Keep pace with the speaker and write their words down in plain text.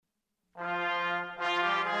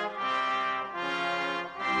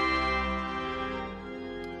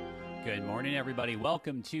Good morning, everybody.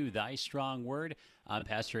 Welcome to Thy Strong Word. I'm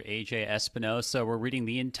Pastor AJ Espinosa. We're reading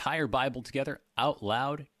the entire Bible together out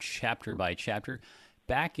loud, chapter by chapter,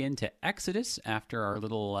 back into Exodus after our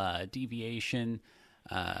little deviation.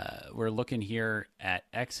 We're looking here at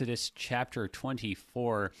Exodus chapter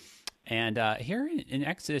 24. And here in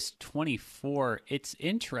Exodus 24, it's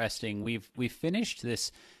interesting. We've finished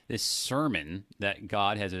this sermon that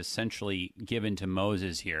God has essentially given to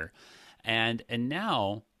Moses here. And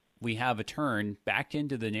now we have a turn back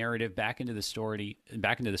into the narrative, back into the story,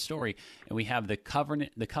 and we have the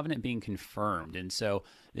covenant being confirmed. And so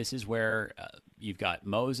this is where you've got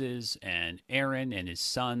Moses and Aaron and his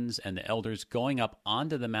sons and the elders going up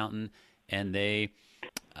onto the mountain, and they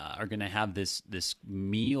are going to have this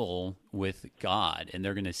meal with God, and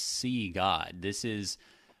they're going to see God. This is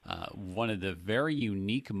one of the very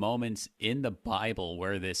unique moments in the Bible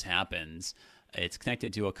where this happens. It's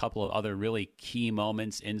connected to a couple of other really key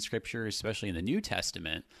moments in Scripture, especially in the New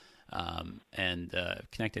Testament, and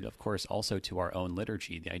connected, of course, also to our own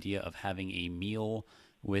liturgy, the idea of having a meal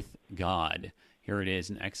with God. Here it is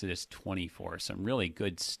in Exodus 24. Some really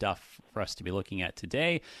good stuff for us to be looking at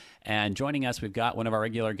today. And joining us, we've got one of our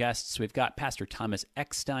regular guests. We've got Pastor Thomas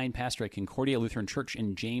Eckstein, pastor at Concordia Lutheran Church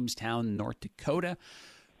in Jamestown, North Dakota.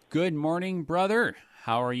 Good morning, brother.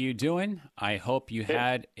 How are you doing? I hope you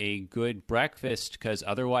had a good breakfast, because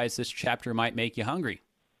otherwise this chapter might make you hungry.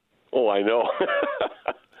 Oh, I know.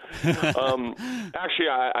 Actually,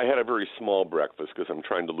 I had a very small breakfast because I'm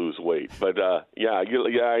trying to lose weight. But yeah,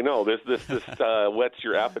 I know this whets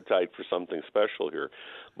your appetite for something special here.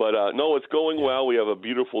 But no, it's going well. We have a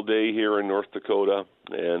beautiful day here in North Dakota,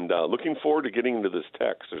 and looking forward to getting into this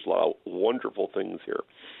text. There's a lot of wonderful things here.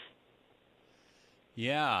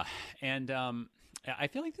 Yeah, and I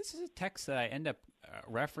feel like this is a text that I end up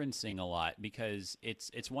referencing a lot because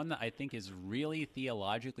it's one that I think is really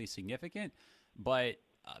theologically significant, but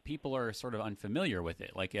people are sort of unfamiliar with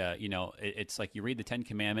it. Like, it's like you read the Ten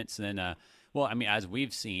Commandments and then, as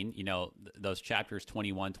we've seen, those chapters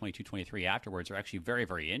 21, 22, 23 afterwards are actually very,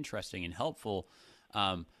 very interesting and helpful.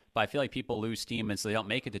 But I feel like people lose steam and so they don't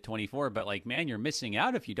make it to 24. But like, man, you're missing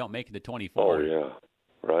out if you don't make it to 24. Oh, yeah.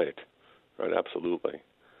 Right, absolutely.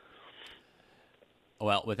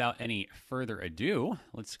 Well, without any further ado,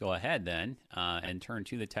 let's go ahead then and turn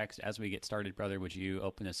to the text. As we get started, brother, would you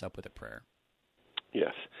open us up with a prayer?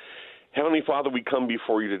 Yes. Heavenly Father, we come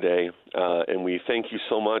before you today, and we thank you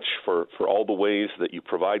so much for all the ways that you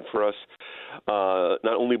provide for us,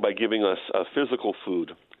 not only by giving us physical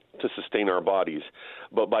food to sustain our bodies,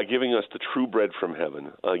 but by giving us the true bread from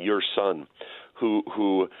heaven, your Son,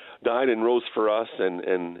 who died and rose for us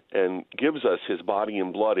and gives us his body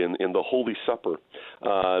and blood in the Holy Supper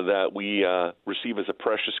that we receive as a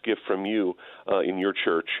precious gift from you in your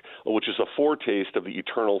church, which is a foretaste of the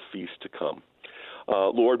eternal feast to come.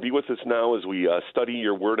 Lord, be with us now as we study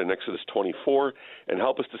your word in Exodus 24 and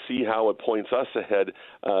help us to see how it points us ahead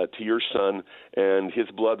to your Son and his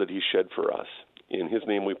blood that he shed for us. In his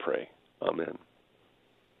name we pray. Amen.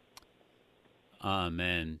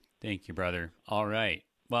 Amen. Thank you, brother. All right.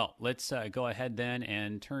 Well, let's go ahead then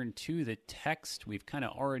and turn to the text. We've kind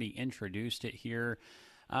of already introduced it here.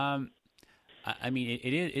 It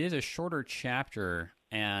is a shorter chapter,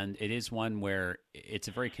 and it is one where it's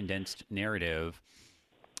a very condensed narrative.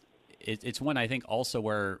 It's one, I think, also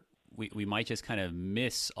where we might just kind of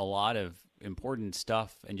miss a lot of important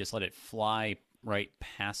stuff and just let it fly right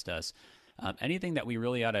past us. Anything that we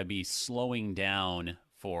really ought to be slowing down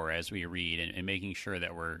for as we read and making sure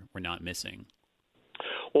that we're not missing?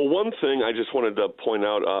 Well, one thing I just wanted to point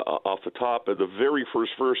out off the top of the very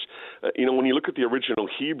first verse, when you look at the original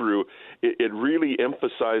Hebrew, it really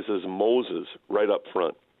emphasizes Moses right up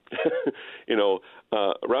front.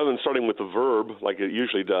 Rather than starting with the verb like it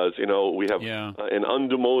usually does, we have an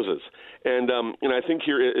unto Moses. And I think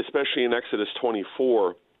here, especially in Exodus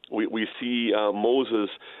 24, we see Moses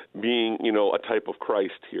being, a type of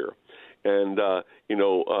Christ here. And,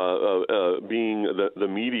 being the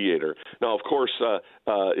mediator. Now, of course,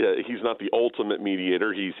 he's not the ultimate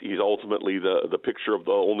mediator. He's ultimately the picture of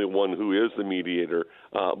the only one who is the mediator.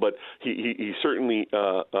 But he certainly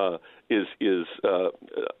is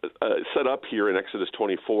set up here in Exodus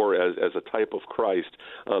 24 as a type of Christ,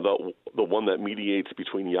 the one that mediates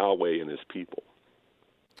between Yahweh and his people.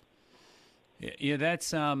 Yeah,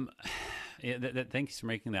 that's thanks for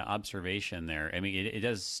making that observation there. I mean, it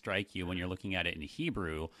does strike you when you're looking at it in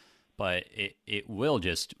Hebrew, but it will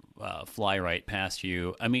just fly right past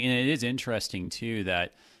you. I mean, and it is interesting too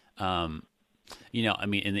that, in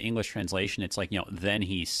the English translation, it's like, then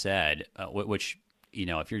he said, which,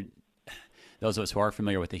 if you're those of us who are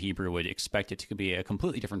familiar with the Hebrew would expect it to be a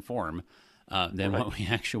completely different form than what we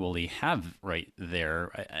actually have right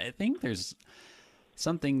there. I think there's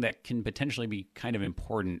something that can potentially be kind of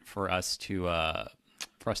important for us to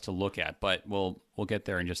look at, but we'll get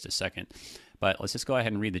there in just a second. But let's just go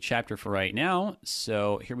ahead and read the chapter for right now.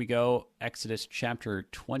 So here we go, Exodus chapter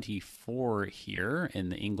 24 here in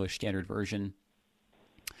the English Standard Version.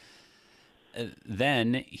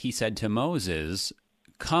 Then he said to Moses,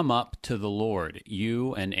 "Come up to the Lord,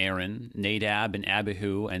 you and Aaron, Nadab and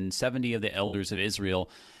Abihu, and 70 of the elders of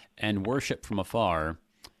Israel, and worship from afar.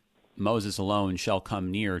 Moses alone shall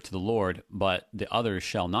come near to the Lord, but the others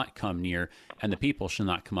shall not come near, and the people shall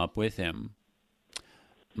not come up with him."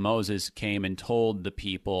 Moses came and told the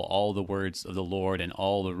people all the words of the Lord and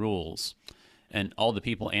all the rules. And all the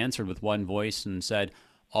people answered with one voice and said,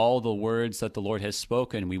 "All the words that the Lord has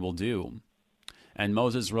spoken we will do." And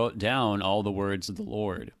Moses wrote down all the words of the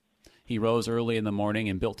Lord. He rose early in the morning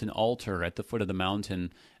and built an altar at the foot of the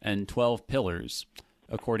mountain and 12 pillars,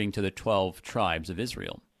 according to the 12 tribes of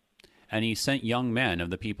Israel. And he sent young men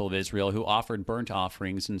of the people of Israel who offered burnt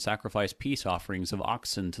offerings and sacrificed peace offerings of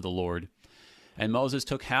oxen to the Lord. And Moses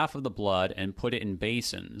took half of the blood and put it in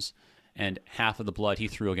basins, and half of the blood he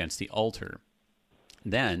threw against the altar.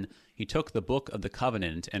 Then he took the book of the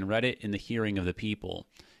covenant and read it in the hearing of the people.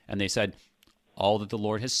 And they said, "All that the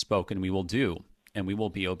Lord has spoken we will do, and we will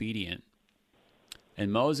be obedient."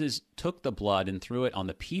 And Moses took the blood and threw it on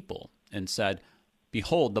the people, and said,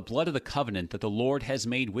 "Behold, the blood of the covenant that the Lord has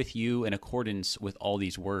made with you in accordance with all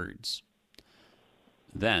these words."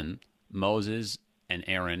 Then Moses and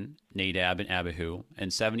Aaron, Nadab and Abihu,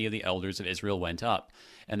 and 70 of the elders of Israel went up,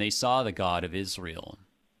 and they saw the God of Israel.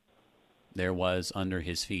 There was under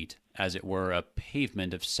his feet, as it were, a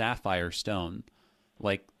pavement of sapphire stone,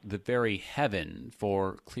 like the very heaven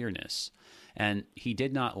for clearness. And he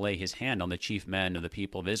did not lay his hand on the chief men of the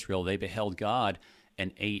people of Israel. They beheld God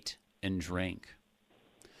and ate and drank.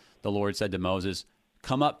 The Lord said to Moses,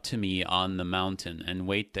 "Come up to me on the mountain and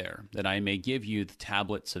wait there, that I may give you the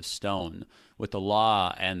tablets of stone with the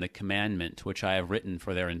law and the commandment which I have written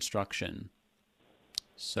for their instruction."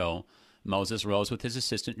 So Moses rose with his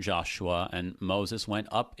assistant Joshua, and Moses went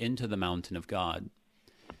up into the mountain of God.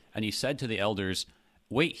 And he said to the elders,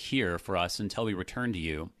 "Wait here for us until we return to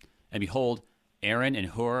you. And behold, Aaron and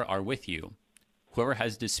Hur are with you. Whoever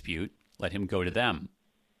has dispute, let him go to them."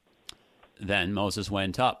 Then Moses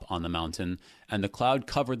went up on the mountain, and the cloud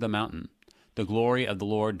covered the mountain. The glory of the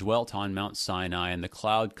Lord dwelt on Mount Sinai, and the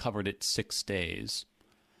cloud covered it 6 days.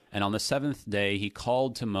 And on the 7th day he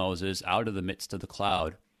called to Moses out of the midst of the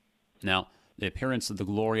cloud. Now the appearance of the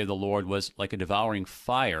glory of the Lord was like a devouring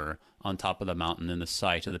fire on top of the mountain in the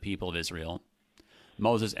sight of the people of Israel.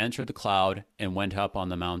 Moses entered the cloud and went up on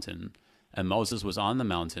the mountain. And Moses was on the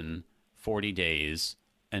mountain 40 days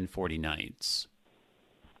and 40 nights.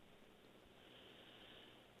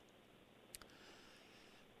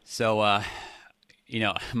 So,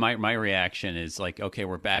 my reaction is like, okay,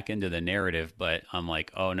 we're back into the narrative, but I'm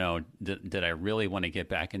like, oh no, did I really want to get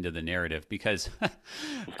back into the narrative? Because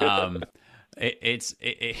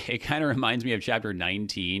it kind of reminds me of chapter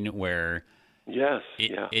 19, where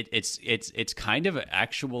it's kind of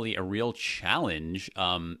actually a real challenge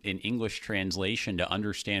in English translation to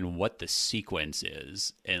understand what the sequence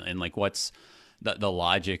is and like what's the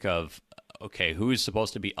logic of, okay, who's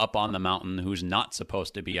supposed to be up on the mountain, who's not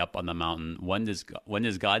supposed to be up on the mountain? When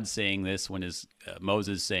is God saying this? When is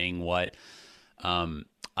Moses saying what?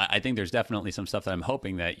 I think there's definitely some stuff that I'm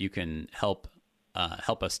hoping that you can help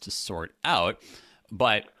us to sort out.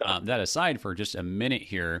 But that aside, for just a minute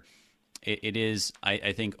here, it is,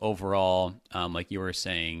 I think, overall, like you were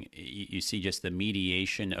saying, you see just the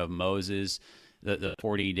mediation of Moses. The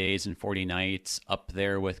 40 days and 40 nights up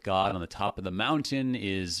there with God on the top of the mountain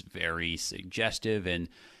is very suggestive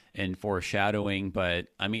and foreshadowing. But,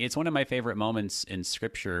 I mean, it's one of my favorite moments in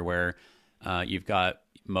Scripture where you've got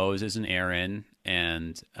Moses and Aaron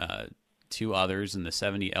and 2 others and the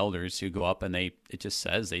 70 elders who go up, and it just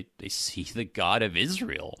says they see the God of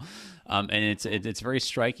Israel. And it's very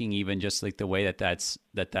striking, even just like the way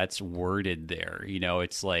that's worded there. You know,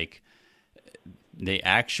 it's like they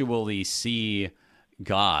actually see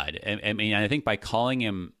God. I mean, I think by calling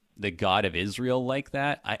him the God of Israel like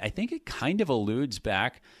that, I think it kind of alludes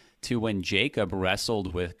back to when Jacob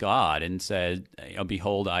wrestled with God and said,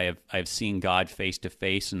 "Behold, I have seen God face to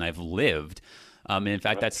face, and I've lived." And in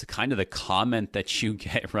fact, that's kind of the comment that you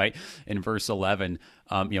get right in verse 11.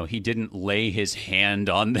 He didn't lay his hand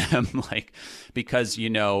on them, like, because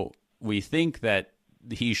we think that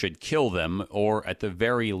he should kill them, or at the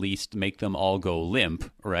very least make them all go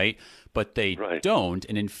limp, right? But they don't,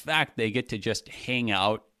 and in fact, they get to just hang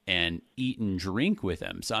out and eat and drink with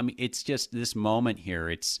him. So I mean, it's just this moment here.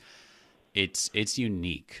 It's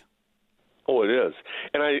unique. Oh, it is,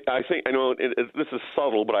 and I think I know this is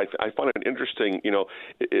subtle, but I find it interesting. You know,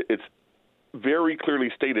 it's very clearly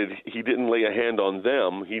stated he didn't lay a hand on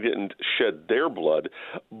them. He didn't shed their blood,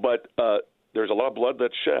 but there's a lot of blood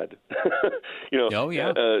that's shed. You know. Oh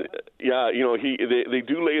yeah. Yeah. You know, they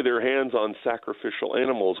do lay their hands on sacrificial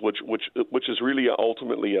animals, which is really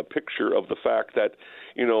ultimately a picture of the fact that,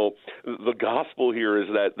 you know, the gospel here is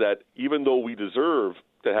that even though we deserve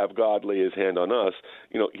to have God lay his hand on us,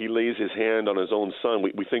 you know, he lays his hand on his own son.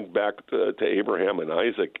 We think back to Abraham and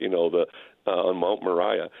Isaac, you know, on Mount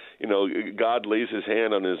Moriah. You know, God lays his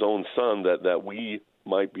hand on his own son that we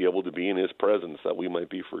might be able to be in his presence, that we might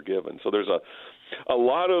be forgiven. So there's a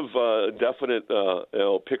lot of definite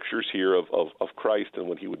pictures here of Christ and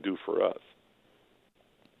what he would do for us.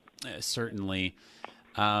 Certainly.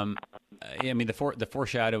 I mean, the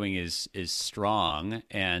foreshadowing is strong,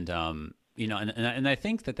 and you know, and I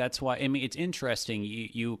think that's why. I mean, it's interesting.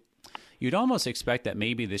 You'd almost expect that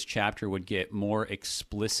maybe this chapter would get more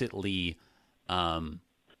explicitly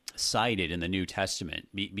cited in the New Testament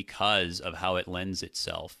because of how it lends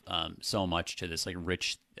itself so much to this like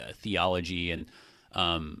rich theology and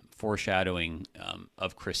foreshadowing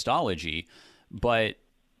of Christology. But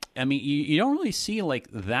I mean, you don't really see like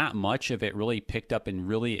that much of it really picked up in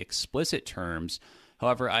really explicit terms.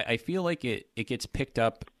 However, I feel like it gets picked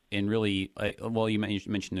up in really, well, you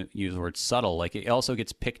mentioned use the word subtle. Like it also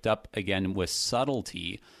gets picked up again with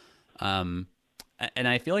subtlety. And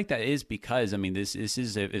I feel like that is because, I mean, this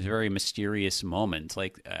is a very mysterious moment.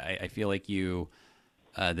 Like I feel like the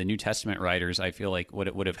New Testament writers, I feel like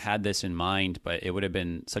would have had this in mind, but it would have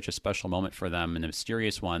been such a special moment for them and a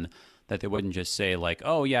mysterious one that they wouldn't just say like,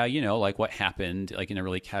 oh yeah, you know, like what happened, like in a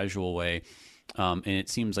really casual way. And it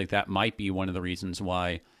seems like that might be one of the reasons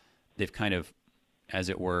why they've kind of, as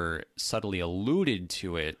it were, subtly alluded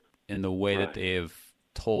to it in the way that they've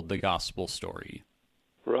told the gospel story.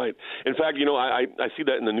 Right. In fact, you know, I see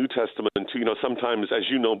that in the New Testament, too. You know, sometimes, as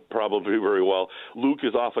you know probably very well, Luke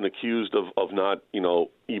is often accused of not, you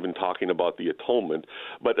know, even talking about the atonement.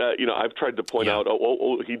 But, you know, I've tried to point out,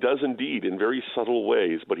 he does indeed, in very subtle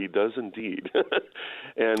ways, but he does indeed.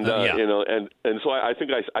 And, you know, and so I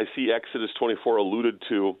think I see Exodus 24 alluded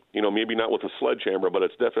to, you know, maybe not with a sledgehammer, but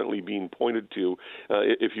it's definitely being pointed to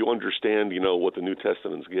if you understand, you know, what the New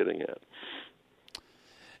Testament's getting at.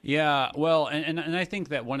 Yeah, well, and I think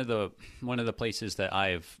that one of the places that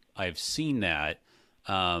I've seen that,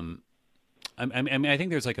 I mean, I think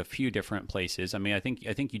there's like a few different places. I mean, I think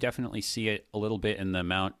you definitely see it a little bit in the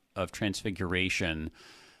Mount of Transfiguration.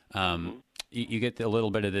 You get a little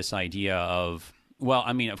bit of this idea of, well,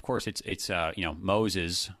 I mean, of course, it's you know,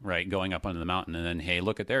 Moses, right, going up onto the mountain, and then hey,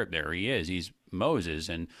 look at there he is, he's Moses,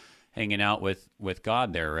 and hanging out with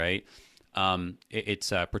God there, right. It's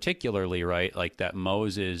particularly right, like that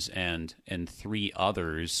Moses and three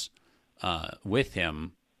others with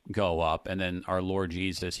him go up, and then our Lord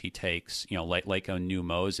Jesus, he takes, you know, like a new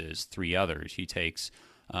Moses, three others. He takes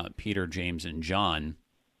Peter, James, and John,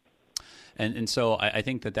 and so I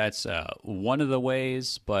think that's one of the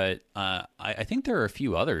ways, but I think there are a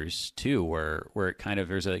few others too, where it kind of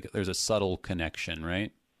there's a subtle connection,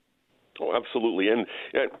 right? Oh, absolutely, and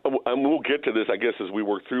we'll get to this, I guess, as we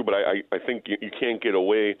work through. But I think you can't get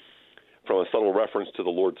away from a subtle reference to the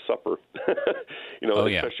Lord's Supper. You know,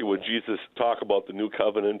 especially when Jesus talk about the new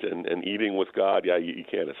covenant and eating with God. Yeah, you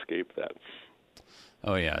can't escape that.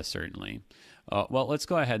 Oh yeah, certainly. Well, let's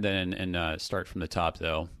go ahead then and start from the top,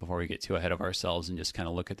 though, before we get too ahead of ourselves and just kind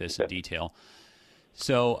of look at this in detail.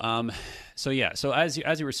 So as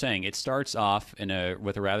you were saying, it starts off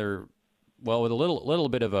with a little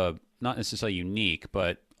bit of a, not necessarily unique,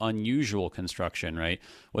 but unusual construction, right?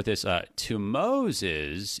 With this, to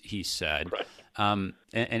Moses, he said, right. And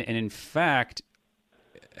in fact,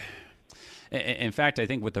 I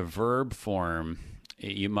think with the verb form,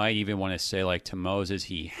 you might even want to say like to Moses,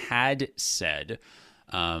 he had said,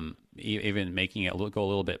 even making it go a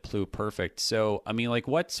little bit pluperfect. So, I mean, like,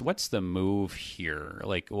 what's the move here?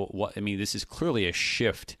 Like, what? I mean, this is clearly a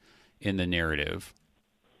shift in the narrative.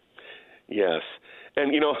 Yes,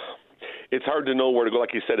 and you know, it's hard to know where to go.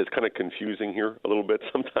 Like you said, it's kind of confusing here a little bit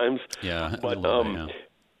sometimes. Yeah, but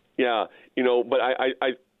yeah, you know, but I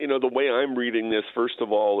you know, the way I'm reading this, first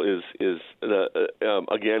of all, is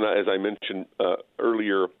again, as I mentioned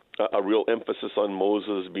earlier, a real emphasis on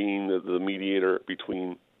Moses being the mediator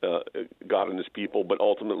between God and His people, but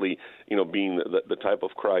ultimately, you know, being the type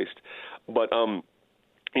of Christ. But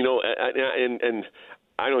And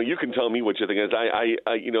I know you can tell me what you think.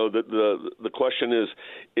 The question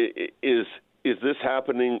is this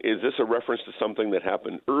happening? Is this a reference to something that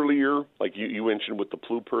happened earlier, like you mentioned with the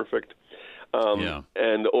pluperfect?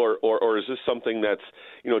 And or is this something that's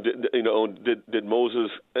did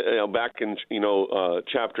Moses back in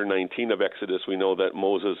chapter 19 of Exodus, we know that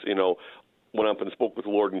Moses went up and spoke with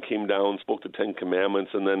the Lord and came down, spoke the Ten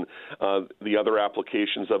Commandments, and then the other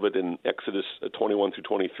applications of it in Exodus 21 through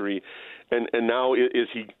 23. And now is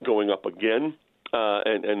he going up again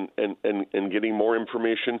and getting more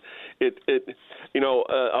information?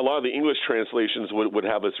 A lot of the English translations would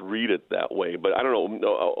have us read it that way, but I don't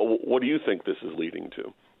know. What do you think this is leading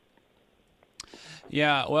to?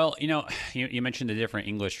 Yeah, well, you mentioned the different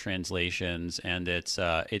English translations, and it's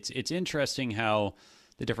interesting how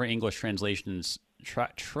the different English translations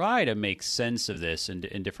try to make sense of this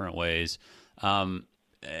in different ways.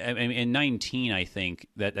 In 19, I think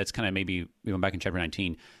that's kind of maybe back in chapter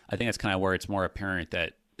 19. I think that's kind of where it's more apparent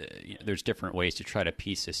that there's different ways to try to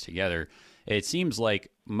piece this together. It seems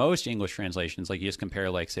like most English translations, like you just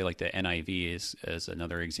compare, like say, like the NIV as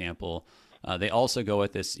another example. They also go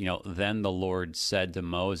with this, then the Lord said to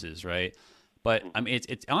Moses, right? But I mean,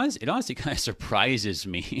 it honestly kind of surprises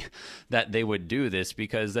me that they would do this,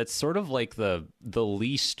 because that's sort of like the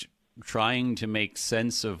least trying to make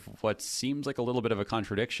sense of what seems like a little bit of a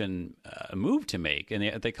contradiction move to make,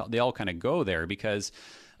 and they all kind of go there, because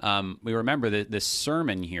we remember that this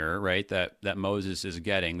sermon here, right, that Moses is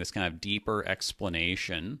getting, this kind of deeper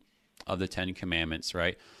explanation of the Ten Commandments,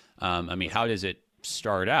 right? I mean, how does it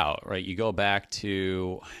start out, right? You go back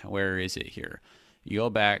to, where is it here? You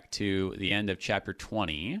go back to the end of chapter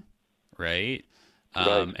 20, right?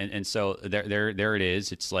 Right. And so there it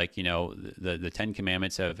is. It's like, the Ten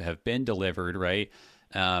Commandments have been delivered, right?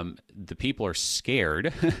 The people are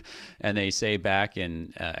scared, and they say back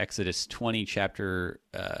in Exodus 20,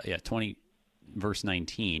 20, verse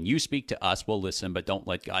 19, "You speak to us, we'll listen, but don't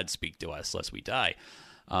let God speak to us, lest we die."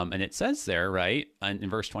 And it says there, right, in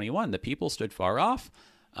verse 21, the people stood far off,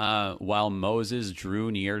 while Moses drew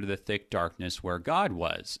near to the thick darkness where God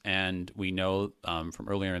was. And we know from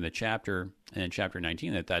earlier in the chapter, and in chapter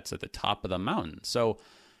 19, that's at the top of the mountain. So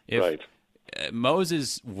if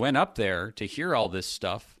Moses went up there to hear all this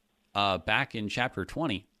stuff back in chapter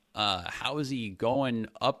 20, how is he going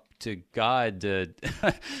up to God to,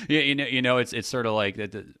 it's sort of like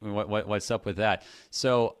what's up with that?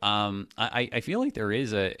 So I feel like there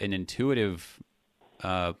is an intuitive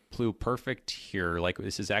pluperfect here. Like,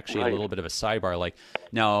 this is actually a little bit of a sidebar. Like,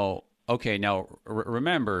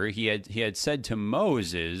 remember he had said to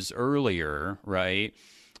Moses earlier, right?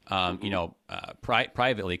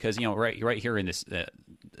 Privately, because right here in this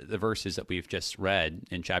the verses that we've just read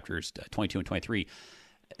in chapters 22 and 23,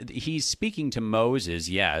 he's speaking to Moses,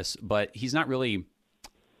 yes, but he's not really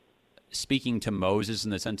speaking to Moses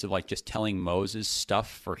in the sense of like just telling Moses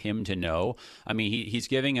stuff for him to know. I mean, he's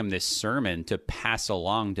giving him this sermon to pass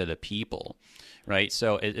along to the people, right?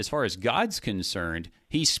 So as far as God's concerned,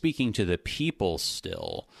 he's speaking to the people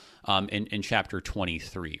still in chapter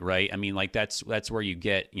 23, right? I mean, like that's where you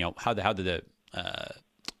get, how did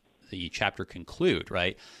the chapter conclude,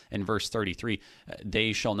 right? In verse 33,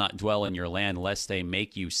 "They shall not dwell in your land lest they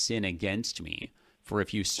make you sin against me. For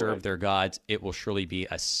if you serve their gods, it will surely be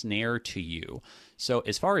a snare to you." So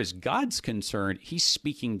as far as God's concerned, he's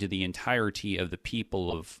speaking to the entirety of the people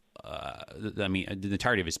of, the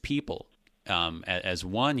entirety of his people as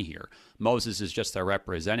one here. Moses is just their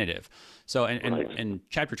representative. So in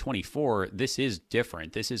chapter 24, this is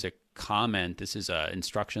different. This is a comment. This is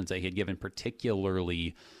instructions that he had given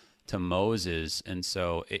particularly to Moses. And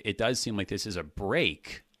so it does seem like this is a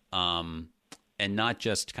break, and not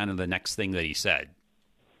just kind of the next thing that he said.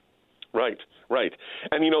 Right.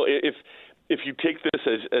 And if you take this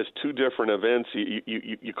as two different events,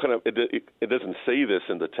 you kind of it doesn't say this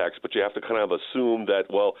in the text, but you have to kind of assume that,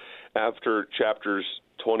 well, after chapters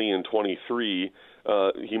 20 and 23,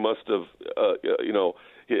 he must have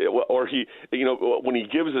when he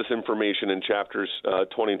gives this information in chapters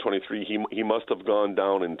 20 and 23, he must have gone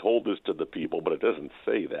down and told this to the people, but it doesn't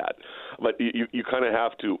say that. But you kind of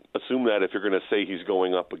have to assume that if you're going to say he's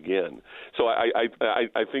going up again. So I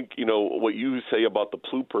think what you say about the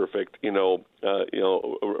pluperfect,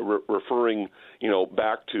 referring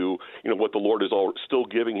back to what the Lord is still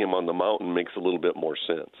giving him on the mountain makes a little bit more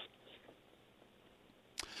sense.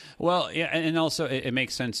 Well, yeah, and also it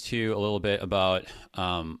makes sense too a little bit about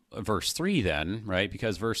verse 3 then, right?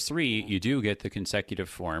 Because verse 3, you do get the consecutive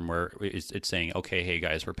form where it's saying, okay, hey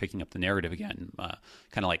guys, we're picking up the narrative again, kind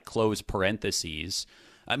of like close parentheses.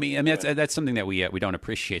 That's something that we don't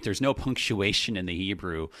appreciate. There's no punctuation in the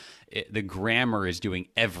Hebrew. The grammar is doing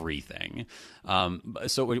everything.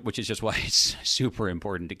 Which is just why it's super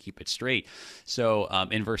important to keep it straight. So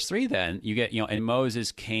in verse 3, then you get, and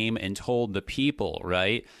Moses came and told the people,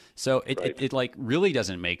 right? So it like really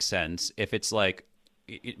doesn't make sense if it's like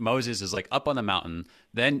Moses is like up on the mountain,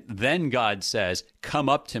 then God says, "Come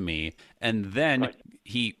up to me," and then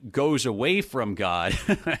he goes away from God.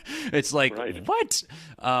 It's like what?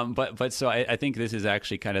 But so I think this is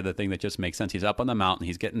actually kind of the thing that just makes sense. He's up on the mountain.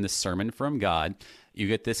 He's getting this sermon from God. You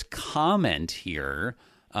get this comment here,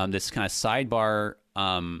 this kind of sidebar,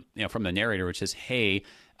 from the narrator, which is, "Hey,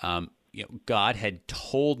 God had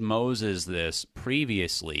told Moses this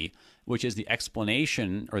previously," which is the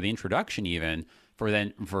explanation or the introduction even for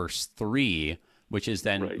then verse 3, which is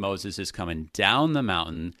then Moses is coming down the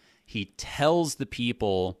mountain. He tells the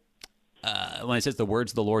people, when it says the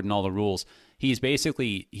words of the Lord and all the rules, he's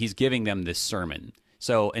giving them this sermon.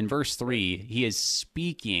 So in verse 3, he is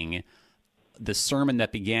speaking the sermon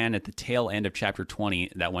that began at the tail end of chapter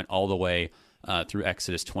 20 that went all the way through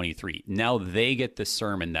Exodus 23. Now they get the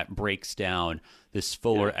sermon that breaks down this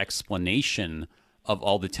fuller explanation of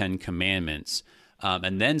all the 10 Commandments.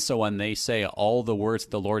 And then so when they say all the words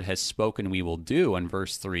that the Lord has spoken we will do in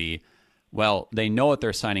verse 3, well, they know what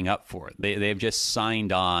they're signing up for. They've just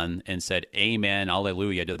signed on and said, "Amen,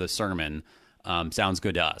 alleluia" to the sermon. Sounds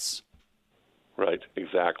good to us. Right,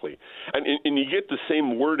 exactly. And you get the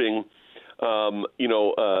same wording,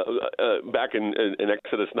 back in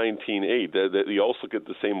Exodus 19:8. You also get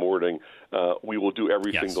the same wording. We will do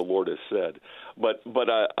everything the Lord has said. But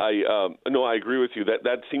I agree with you.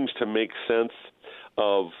 That seems to make sense.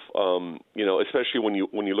 Especially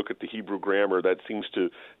when you look at the Hebrew grammar, that seems to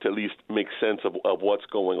at least make sense of what's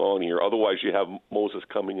going on here. Otherwise, you have Moses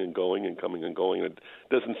coming and going and coming and going, and it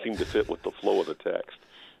doesn't seem to fit with the flow of the text.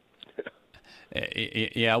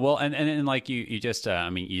 Yeah, well, and like you just,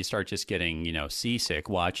 you start just getting, seasick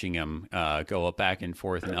watching him go up back and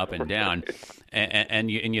forth and up and down, and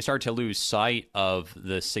you start to lose sight of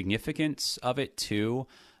the significance of it too.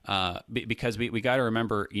 Because we got to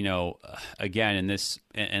remember, again, in this,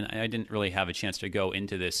 and I didn't really have a chance to go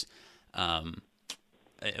into this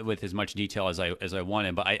with as much detail as I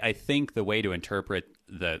wanted, but I think the way to interpret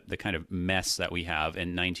the kind of mess that we have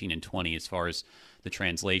in 19 and 20 as far as the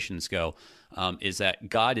translations go, is that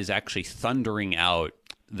God is actually thundering out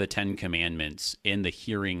the 10 Commandments in the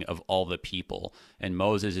hearing of all the people, and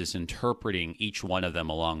Moses is interpreting each one of them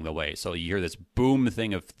along the way. So you hear this boom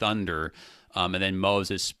thing of thunder, and then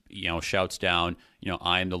Moses, shouts down,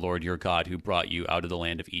 "I am the Lord your God who brought you out of the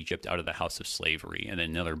land of Egypt, out of the house of slavery." And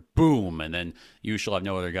then another boom, and then "You shall have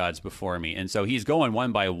no other gods before me." And so he's going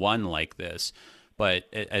one by one like this. But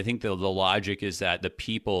I think the logic is that the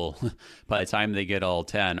people, by the time they get all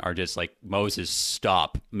 10, are just like, "Moses,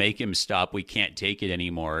 stop. Make him stop. We can't take it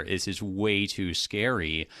anymore. This is way too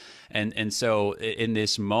scary." And so in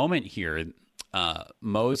this moment here,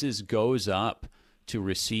 Moses goes up to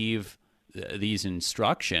receive these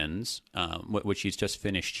instructions, which he's just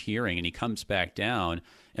finished hearing, and he comes back down.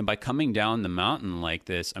 And by coming down the mountain like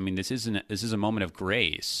this, this is a moment of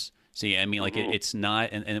grace. See, it's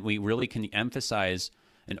not, and we really can emphasize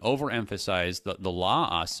and overemphasize the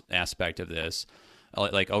law aspect of this.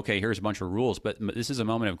 Like, okay, here's a bunch of rules, but this is a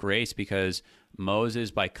moment of grace because Moses,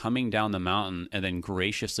 by coming down the mountain and then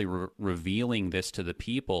graciously revealing this to the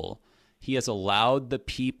people, he has allowed the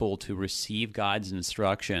people to receive God's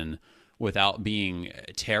instruction without being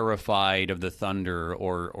terrified of the thunder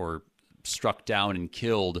or struck down and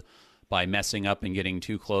killed by messing up and getting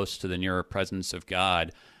too close to the nearer presence of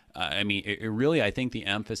God. I think the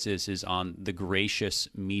emphasis is on the gracious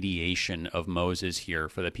mediation of Moses here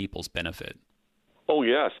for the people's benefit. Oh,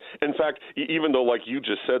 yes. In fact, even though, like you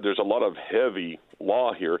just said, there's a lot of heavy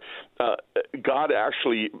law here, God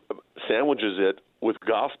actually sandwiches it with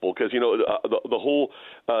gospel, because the whole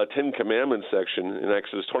 10 Commandments section in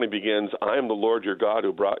Exodus 20 begins, "I am the Lord your God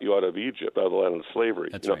who brought you out of Egypt, out of the land of slavery."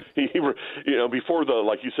 That's right. Before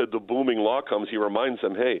like you said, the booming law comes, he reminds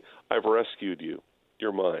them, "Hey, I've rescued you.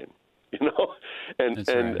 You're mine." And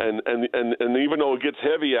even though it gets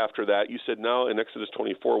heavy after that, you said now in Exodus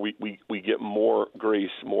 24 we get more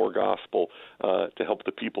grace, more gospel to help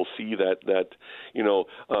the people see that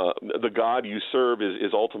the God you serve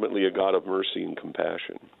is ultimately a God of mercy and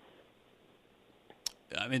compassion.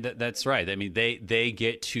 That's right. They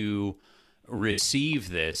get to receive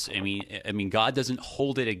this. God doesn't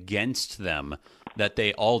hold it against them that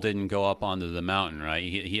they all didn't go up onto the mountain, right?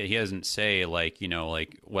 He doesn't say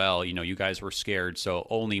you guys were scared, so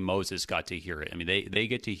only Moses got to hear it. They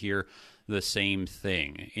get to hear the same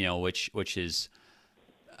thing, which is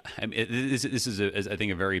I mean, this is, I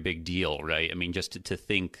think, a very big deal, right? I mean, just to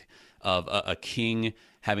think of a king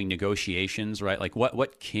having negotiations, right? Like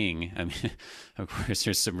what king? I mean, of course,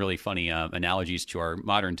 there's some really funny analogies to our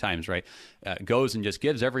modern times, right? Goes and just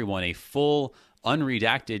gives everyone a full,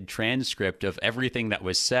 unredacted transcript of everything that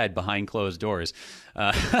was said behind closed doors.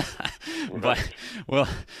 But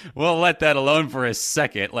we'll let that alone for a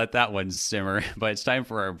second. Let that one simmer. But it's time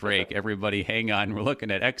for our break. Everybody, hang on. We're looking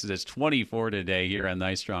at Exodus 24 today here on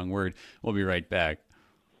Thy Strong Word. We'll be right back.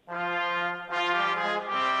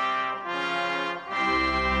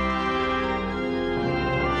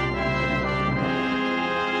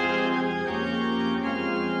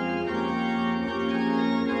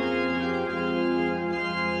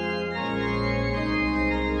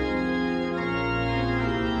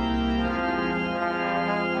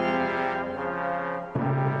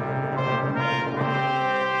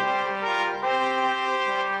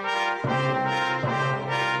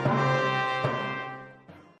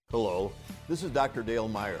 Hello, this is Dr. Dale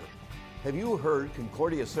Meyer. Have you heard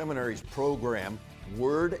Concordia Seminary's program,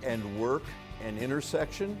 Word and Work and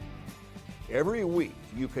Intersection? Every week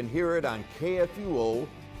you can hear it on KFUO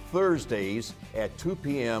Thursdays at 2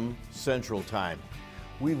 p.m. Central Time.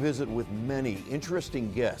 We visit with many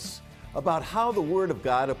interesting guests about how the Word of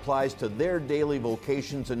God applies to their daily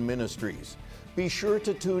vocations and ministries. Be sure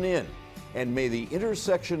to tune in, and may the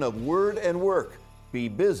intersection of Word and Work be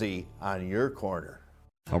busy on your corner.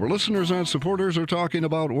 Our listeners and supporters are talking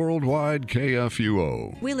about Worldwide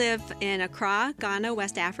KFUO. We live in Accra, Ghana,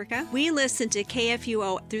 West Africa. We listen to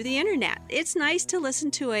KFUO through the internet. It's nice to listen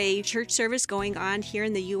to a church service going on here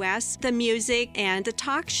in the U.S., the music and the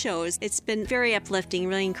talk shows. It's been very uplifting,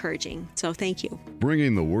 really encouraging. So thank you.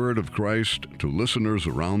 Bringing the word of Christ to listeners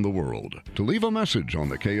around the world. To leave a message on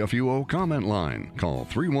the KFUO comment line, call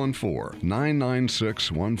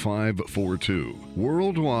 314-996-1542.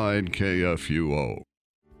 Worldwide KFUO.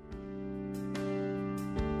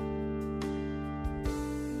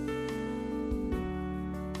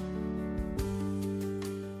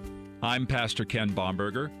 I'm Pastor Ken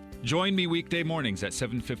Baumberger. Join me weekday mornings at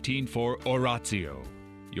 7:15 for Oratio,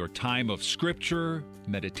 your time of scripture,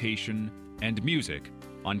 meditation, and music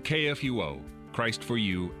on KFUO, Christ for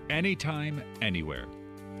you, anytime, anywhere.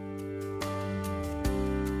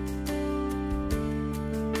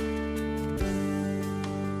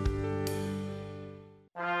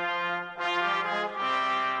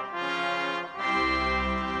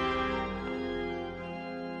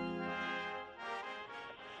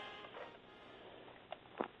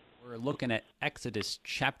 Looking at Exodus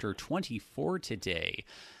chapter 24 today.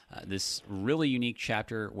 This really unique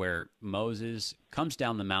chapter where Moses comes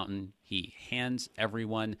down the mountain. He hands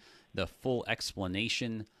everyone the full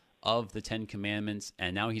explanation of the Ten Commandments,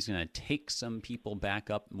 and now he's going to take some people back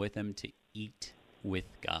up with him to eat with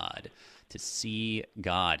God, to see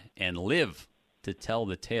God, and live to tell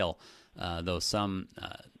the tale, though some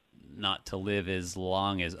not to live as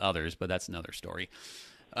long as others, but that's another story.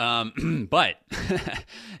 But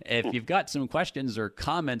if you've got some questions or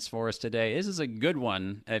comments for us today, this is a good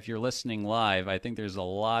one. If you're listening live, I think there's a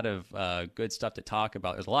lot of good stuff to talk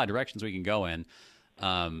about. There's a lot of directions we can go in.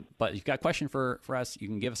 But if you've got a question for us, you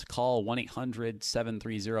can give us a call,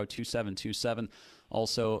 1-800-730-2727.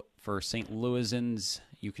 Also, for St. Louisans,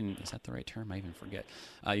 you can, is that the right term? I even forget.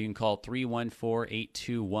 You can call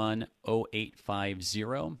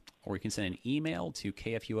 314-821-0850, or you can send an email to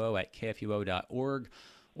kfuo@kfuo.org.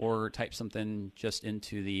 Or type something just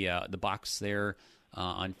into the box there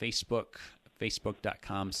on Facebook,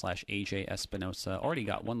 facebook.com/AJ Espinosa. Already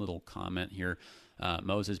got one little comment here.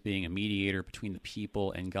 Moses being a mediator between the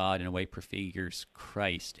people and God in a way prefigures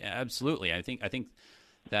Christ. Absolutely. I think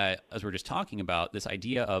that, as we're just talking about, this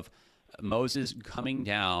idea of Moses coming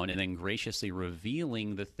down and then graciously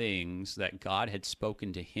revealing the things that God had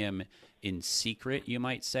spoken to him in secret, you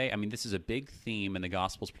might say. I mean, this is a big theme in the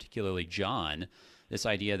Gospels, particularly John. This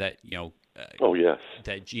idea that,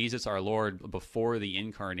 that Jesus, our Lord, before the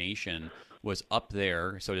incarnation, was up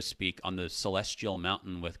there, so to speak, on the celestial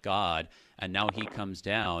mountain with God, and now he comes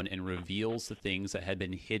down and reveals the things that had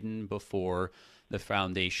been hidden before the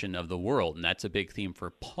foundation of the world. And that's a big theme for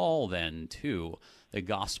Paul then, too, the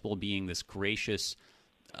gospel being this gracious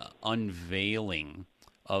unveiling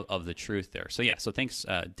of the truth there. So, so thanks,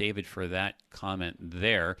 David, for that comment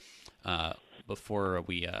there. Before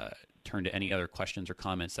we turn to any other questions or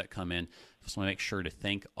comments that come in, just want to make sure to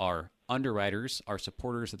thank our underwriters, our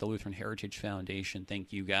supporters at the Lutheran Heritage Foundation.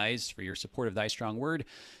 Thank you guys for your support of Thy Strong Word.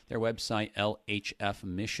 Their website,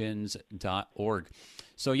 lhfmissions.org.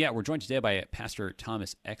 So we're joined today by Pastor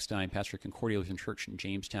Thomas Eckstein, pastor of Concordia Lutheran Church in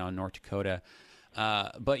Jamestown, North Dakota.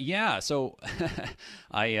 But yeah, so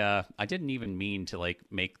I didn't even mean to like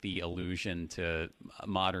make the allusion to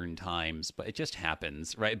modern times, but it just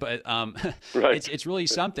happens, right? But Right. it's really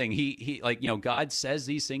something. He like, God says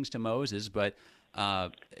these things to Moses, but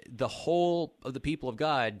the whole of the people of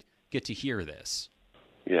God get to hear this.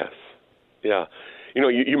 Yes. Yeah.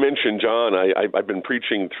 You mentioned John. I've been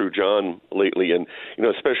preaching through John lately, and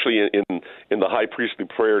especially in the high priestly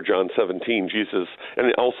prayer, John 17, Jesus,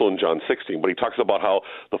 and also in John 16. But he talks about how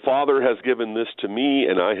the Father has given this to me,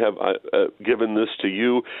 and I have given this to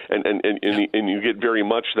you, and you get very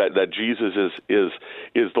much that Jesus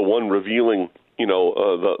is the one revealing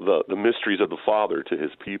the mysteries of the Father to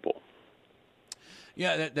his people.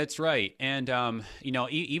 Yeah, that's right. And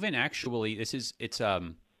even actually,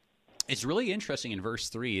 it's really interesting in verse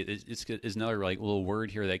 3. It's another like little word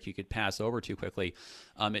here that you could pass over too quickly.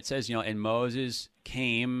 It says, and Moses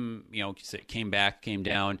came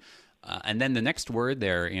down, and then the next word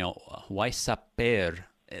there, waisaper.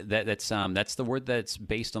 That's the word that's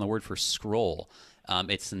based on the word for scroll.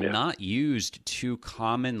 It's not used too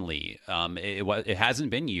commonly. It hasn't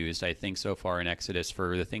been used, I think, so far in Exodus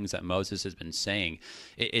for the things that Moses has been saying.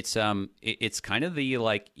 It's kind of the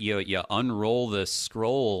like you unroll the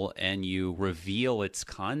scroll and you reveal its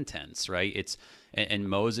contents, right? And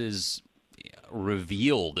Moses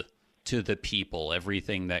revealed to the people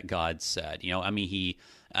everything that God said. It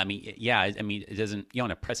doesn't, you don't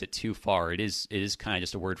want to press it too far. It is kind of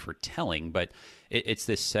just a word for telling, but it's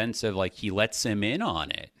this sense of like he lets him in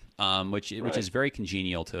on it, which is very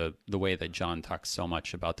congenial to the way that John talks so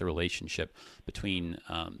much about the relationship between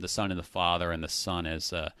the Son and the Father, and the Son as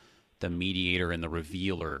the mediator and the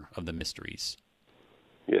revealer of the mysteries.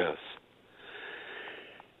 Yes.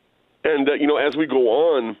 And, as we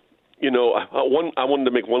go on, I wanted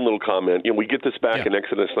to make one little comment. We get this back in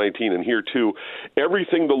Exodus 19, and here too,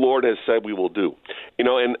 everything the Lord has said we will do.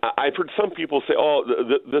 And I've heard some people say, "Oh,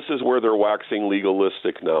 this is where they're waxing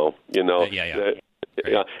legalistic now." Right.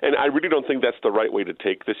 And I really don't think that's the right way to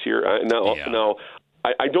take this here. Now,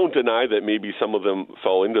 I don't deny that maybe some of them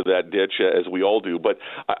fell into that ditch, as we all do, but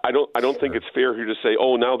I don't think it's fair here to say,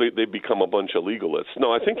 oh, now they've become a bunch of legalists.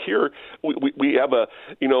 No, I think here we have a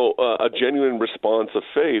genuine response of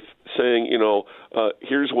faith, saying,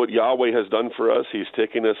 here's what Yahweh has done for us. He's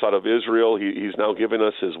taken us out of Israel. He's now given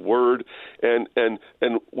us His word, and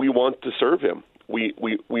we want to serve Him. We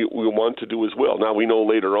want to do His will. Now we know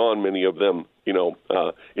later on many of them,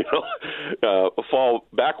 fall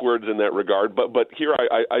backwards in that regard. But here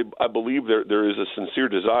I believe there is a sincere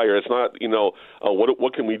desire. It's not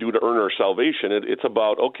what can we do to earn our salvation. It's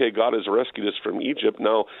about, okay, God has rescued us from Egypt.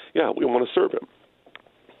 Now, we want to serve Him.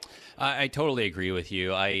 I totally agree with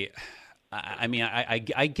you. I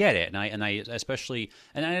get it, and I especially,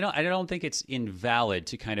 and I don't think it's invalid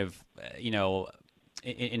to kind of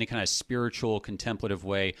in a kind of spiritual, contemplative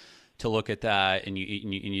way to look at that, and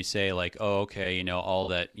you say like, oh, okay, all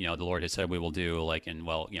that the Lord has said we will do, like, and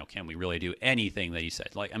well, can we really do anything that He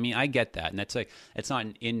said? Like, I get that, and that's like, it's not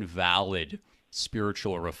an invalid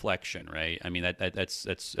spiritual reflection, right? That's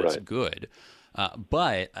right. Good.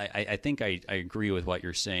 But I think I agree with what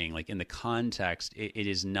you're saying. Like in the context, it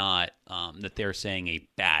is not that they're saying a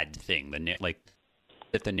bad thing.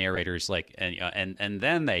 That the narrators like, and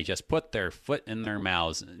then they just put their foot in their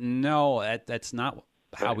mouths. No, that's not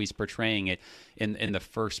how he's portraying it in the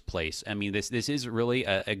first place. This is really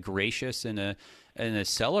a gracious and a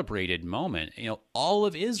celebrated moment. All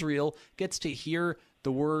of Israel gets to hear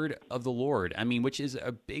the word of the Lord. Which is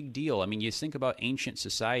a big deal. You think about ancient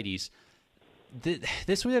societies.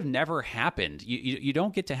 This would have never happened. You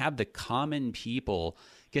don't get to have the common people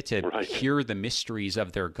get to hear the mysteries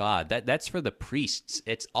of their God. That's for the priests.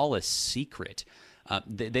 It's all a secret.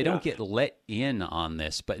 They don't get let in on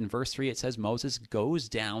this. But in verse 3, it says Moses goes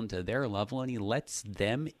down to their level and he lets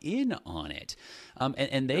them in on it.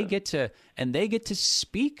 And they get to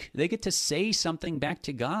speak. They get to say something back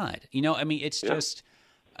to God. It's just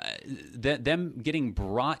them getting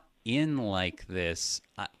brought in like this.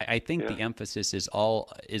 I think the emphasis is all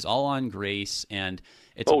on grace, and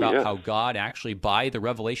it's about how God actually, by the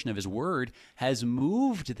revelation of His word, has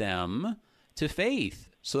moved them to faith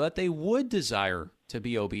so that they would desire to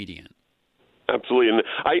be obedient. Absolutely. And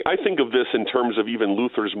I think of this in terms of even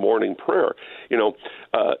Luther's morning prayer.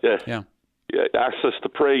 Asks us to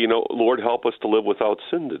pray, Lord, help us to live without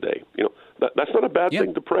sin today. That's not a bad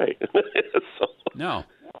thing to pray. No,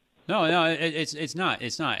 it's not.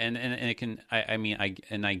 It's not. And it can, I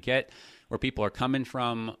get where people are coming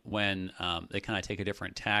from when they kind of take a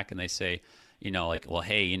different tack and they say, like, well,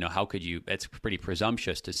 hey, how could you? It's pretty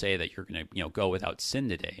presumptuous to say that you're going to, go without sin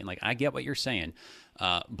today. And like, I get what you're saying,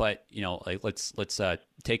 but like, let's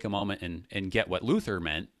take a moment and get what Luther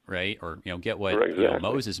meant, right? Or get what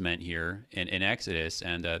Moses meant here in Exodus.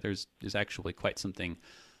 And there's actually quite something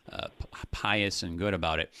pious and good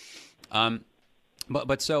about it.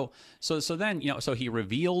 But so then so he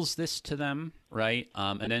reveals this to them, right?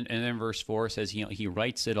 And then verse 4 says he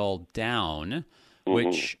writes it all down,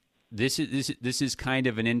 which this is kind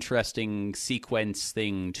of an interesting sequence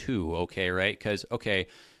thing too. Okay, right? Because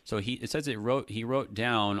so it says he wrote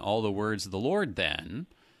down all the words of the Lord then,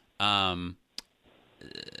 but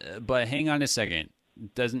hang on a second,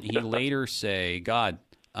 doesn't he later say, God,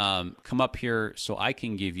 come up here so I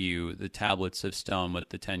can give you the tablets of stone with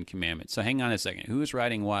the 10 Commandments? So hang on a second. Who's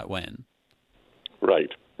writing what when? Right.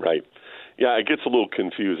 Yeah, it gets a little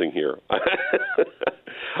confusing here.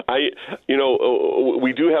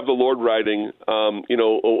 We do have the Lord writing,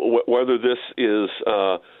 whether this is,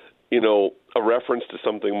 a reference to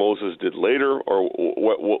something Moses did later, or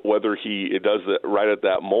whether he does it right at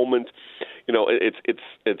that moment.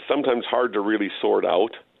 It's sometimes hard to really sort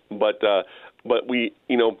out, but we,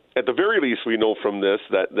 at the very least, we know from this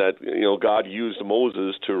that God used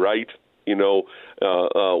Moses to write,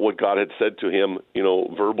 what God had said to him,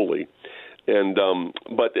 verbally. And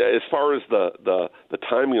but as far as the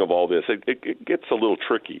timing of all this, it gets a little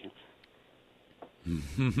tricky.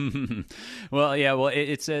 Well, yeah. Well,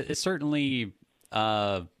 it's certainly.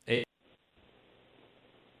 Hello.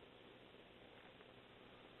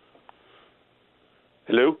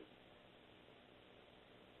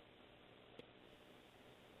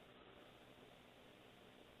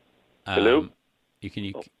 Hello.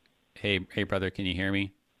 Hey, brother, can you hear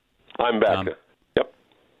me? I'm back. Yep.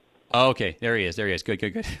 Oh, okay, there he is.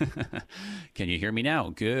 Good. Can you hear me now?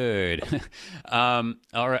 Good. All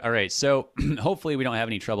right. So hopefully we don't have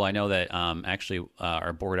any trouble. I know that actually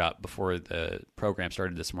our board op before the program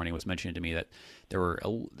started this morning was mentioning to me that there were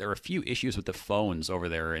a few issues with the phones over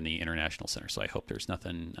there in the International Center. So I hope there's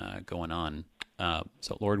nothing going on.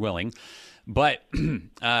 So Lord willing. But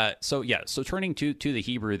so turning to the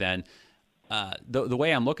Hebrew then, the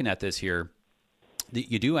way I'm looking at this here,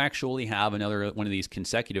 you do actually have another one of these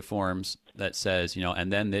consecutive forms that says, and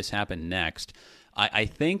then this happened next. I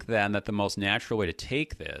think then that the most natural way to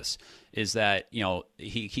take this is that,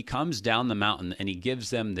 he comes down the mountain and he gives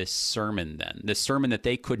them this sermon that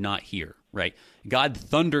they could not hear, right? God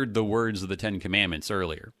thundered the words of the 10 Commandments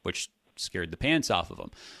earlier, which scared the pants off of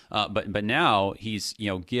them. But now he's,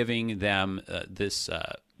 giving them this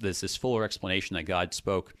fuller explanation that God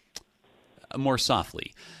spoke more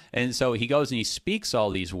softly. And so he goes and he speaks all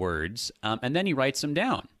these words, and then he writes them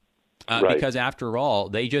down. Right. Because after all,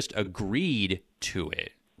 they just agreed to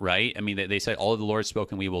it, right? I mean, they said, all of the Lord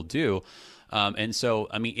spoken we will do. And so,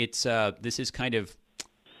 I mean, it's this is kind of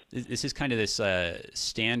this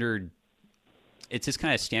standard. It's this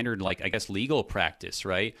kind of standard, like, I guess, legal practice,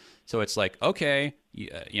 right? So it's like, okay,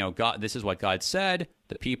 God, this is what God said.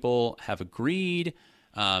 The people have agreed.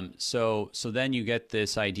 So then you get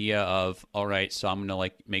this idea of, all right, so I'm going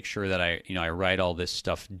to make sure that I write all this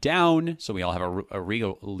stuff down. So we all have a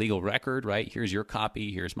legal record, right? Here's your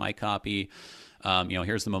copy. Here's my copy.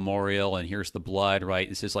 Here's the memorial and here's the blood, right?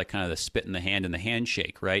 This is like kind of the spit in the hand and the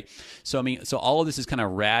handshake, right? So, I mean, so all of this is kind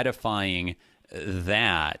of ratifying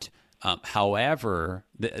that. However,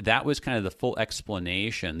 that was kind of the full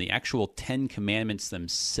explanation. The actual 10 Commandments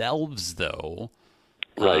themselves, though,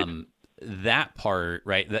 right. That part,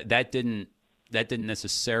 right? That didn't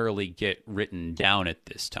necessarily get written down at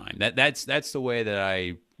this time. That's the way that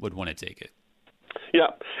I would want to take it. Yeah,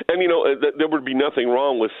 and there would be nothing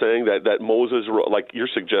wrong with saying that Moses wrote, like you're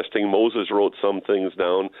suggesting, Moses wrote some things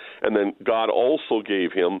down, and then God also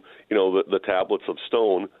gave him, the tablets of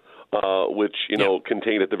stone, which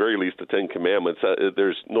contained at the very least the 10 Commandments.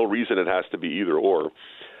 There's no reason it has to be either or.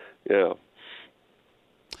 Yeah.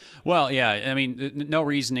 Well, yeah, I mean, no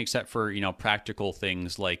reason except for, practical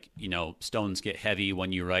things like, stones get heavy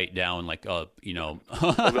when you write down like, like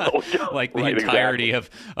the entirety of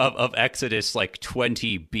Exodus, like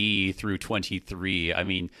 20b through 23. I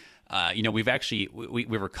mean, we've actually,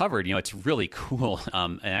 we've recovered, it's really cool.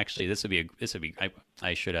 And actually this would be,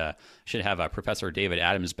 I should have Professor David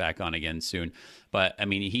Adams back on again soon. But I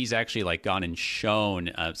mean, he's actually like gone and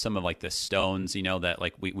shown some of like the stones, that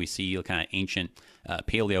like we see kind of ancient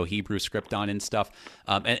Paleo Hebrew script on and stuff.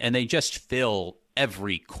 And they just fill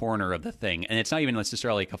every corner of the thing. And it's not even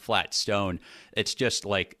necessarily like a flat stone. It's just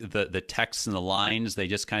like the text and the lines, they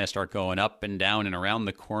just kind of start going up and down and around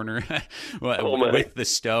the corner with the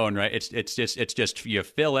stone, right? It's just you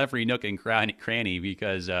fill every nook and cranny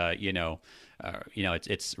because,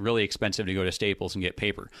 it's really expensive to go to Staples and get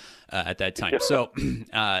paper at that time. So,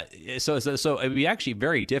 so it'd be actually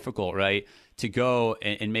very difficult, right, to go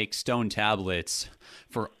and make stone tablets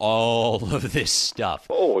for all of this stuff.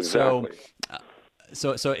 Oh, exactly.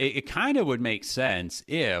 So it kind of would make sense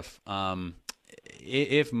if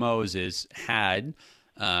Moses had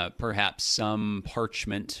perhaps some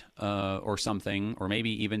parchment or something, or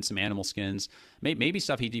maybe even some animal skins, maybe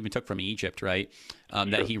stuff he even took from Egypt, right?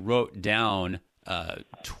 That he wrote down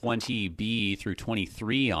 20b through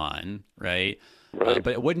 23 on, right? But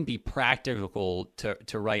it wouldn't be practical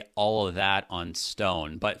to write all of that on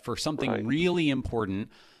stone. But for something really important,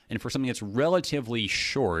 and for something that's relatively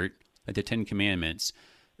short, like the Ten Commandments,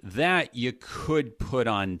 that you could put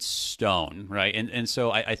on stone, right? And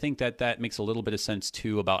so I think that makes a little bit of sense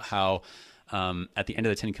too about how at the end of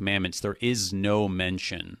the Ten Commandments there is no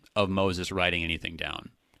mention of Moses writing anything down,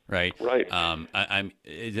 right? Right.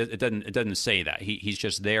 It doesn't say that. He's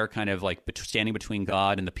just there, kind of like standing between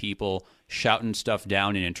God and the people, shouting stuff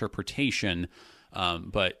down in interpretation.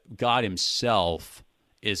 But God Himself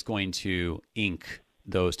is going to ink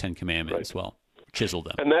those Ten Commandments, chisel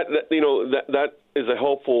them. And that is a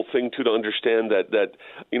helpful thing to understand that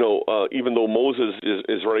even though Moses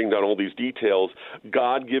is writing down all these details,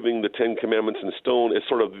 God giving the Ten Commandments in stone is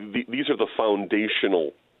sort of these are the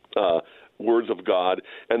foundational words of God,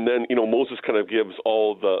 and then Moses kind of gives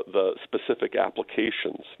all the specific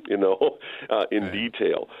applications in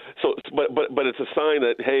detail. So but it's a sign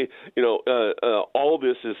that hey, all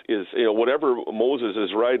this is whatever Moses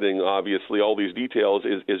is writing, obviously all these details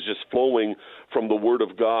is just flowing from the Word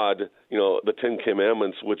of God, the Ten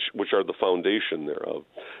Commandments, which are the foundation thereof.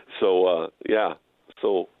 So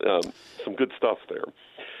some good stuff there.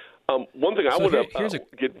 One thing I would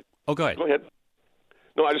get. Oh, go ahead. Go ahead.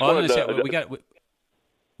 No, I just wanted to say,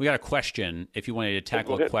 we got a question. If you wanted to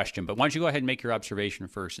tackle a question, but why don't you go ahead and make your observation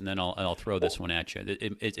first, and then I'll throw this one at you.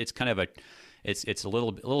 It's kind of it's a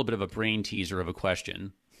little bit of a brain teaser of a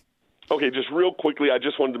question. Okay, just real quickly, I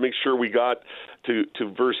just wanted to make sure we got to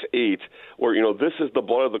verse 8, where, this is the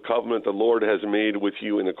blood of the covenant the Lord has made with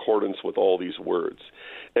you in accordance with all these words.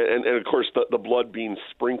 And of course, the blood being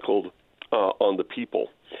sprinkled on the people.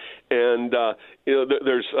 And,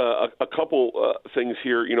 there's a couple things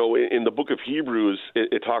here. In the book of Hebrews,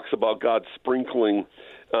 it talks about God sprinkling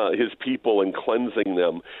His people and cleansing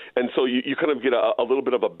them. And so you kind of get a little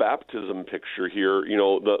bit of a baptism picture here.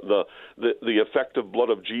 The effective blood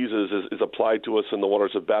of Jesus is applied to us in the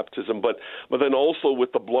waters of baptism, but then also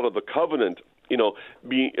with the blood of the covenant,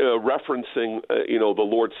 referencing, the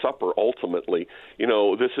Lord's Supper ultimately.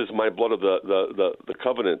 This is my blood of the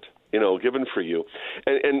covenant, given for you.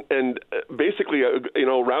 And basically,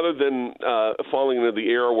 rather than falling into the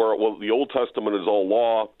error where, the Old Testament is all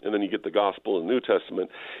law, and then you get the gospel in the New Testament,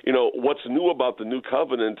 what's new about the New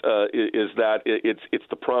Covenant is that it's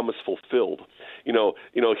the promise fulfilled.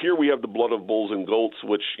 Here we have the blood of bulls and goats,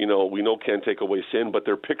 which, we know can't take away sin, but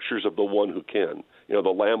they're pictures of the one who can, the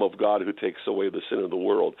Lamb of God who takes away the sin of the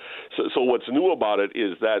world. So what's new about it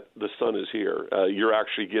is that the Son is here. You're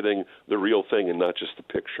actually getting the real thing and not just the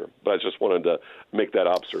picture. But I just wanted to make that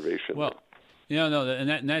observation. Well,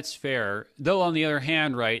 and that's fair. Though on the other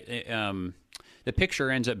hand, right, the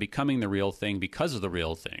picture ends up becoming the real thing because of the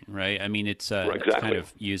real thing, right? I mean, it's kind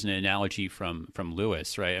of using an analogy from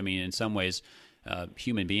Lewis, right? I mean, in some ways,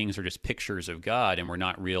 human beings are just pictures of God, and we're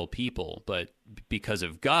not real people. But because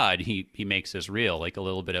of God, he makes us real, like a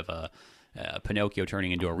little bit of a Pinocchio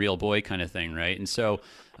turning into a real boy kind of thing, right? And so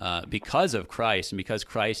because of Christ, and because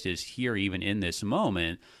Christ is here even in this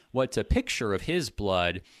moment, what's a picture of His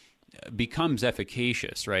blood becomes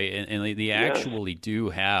efficacious, right? And they actually do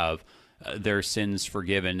have their sins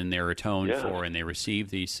forgiven, and they're atoned for, and they receive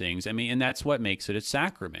these things. I mean, and that's what makes it a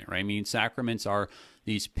sacrament, right? I mean, sacraments are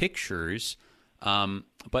these pictures,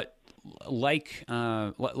 but like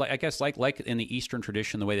I guess like in the Eastern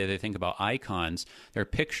tradition, the way that they think about icons, they're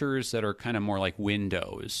pictures that are kind of more like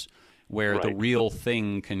windows where the real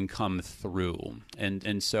thing can come through,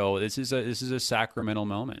 and so this is a sacramental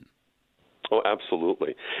moment. Oh,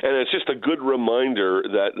 absolutely. And it's just a good reminder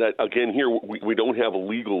that again, here we don't have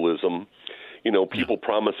legalism, people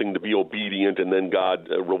promising to be obedient and then God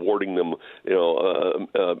rewarding them,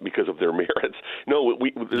 because of their merits. No,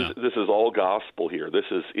 this is all gospel here. This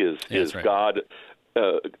is right. God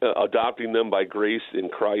adopting them by grace in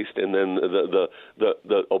Christ, and then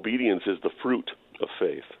the obedience is the fruit of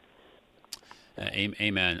faith.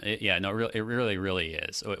 Amen. It really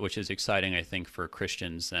is, which is exciting, I think, for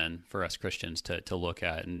Christians and for us Christians to look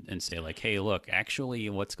at and say, like, hey, look, actually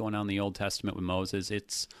what's going on in the Old Testament with Moses,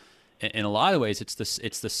 it's in a lot of ways, it's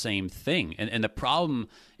the same thing. And the problem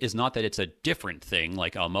is not that it's a different thing,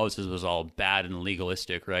 like, oh, Moses was all bad and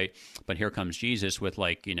legalistic, right? But here comes Jesus with,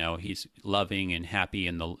 like, he's loving and happy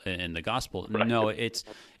in the gospel. Right. No, it's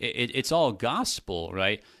all gospel,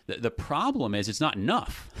 right? The problem is it's not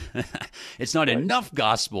enough. It's not enough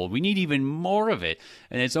gospel. We need even more of it.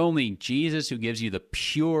 And it's only Jesus who gives you the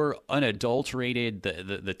pure, unadulterated,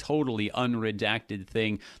 the totally unredacted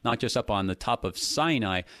thing, not just up on the top of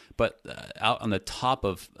Sinai, but out on the top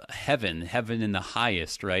of heaven in the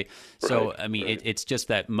highest, right? So, I mean, it's just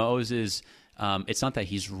that Moses, it's not that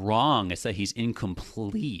he's wrong, it's that he's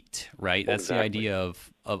incomplete, right? That's the idea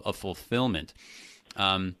of fulfillment.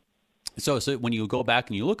 So when you go back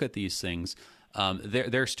and you look at these things,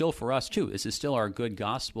 they're still for us too. This is still our good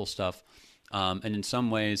gospel stuff. And in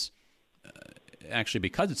some ways, actually,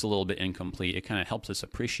 because it's a little bit incomplete, it kind of helps us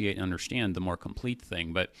appreciate and understand the more complete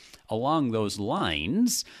thing. But along those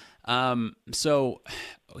lines, so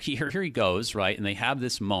here he goes, right? And they have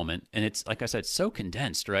this moment, and it's, like I said, so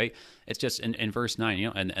condensed, right? It's just in verse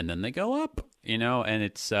 9, and then they go up, and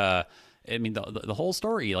it's, I mean, the whole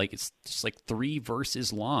story, like, it's just like 3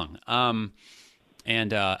 verses long. I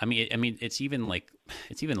mean, it's even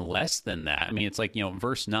less than that. I mean, it's like,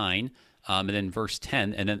 verse 9, and then verse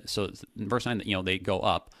 10, and then, so verse 9, they go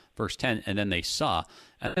up, verse 10, and then they saw,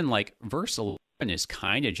 and then, like, verse 11 is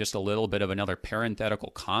kind of just a little bit of another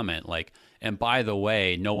parenthetical comment, like, and by the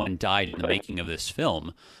way, no one died in the making of this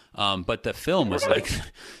film. But the film was like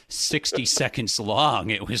 60 seconds long.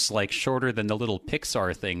 It was like shorter than the little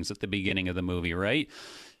Pixar things at the beginning of the movie, right?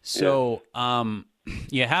 So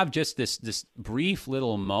you have just this brief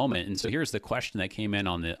little moment. And so here's the question that came in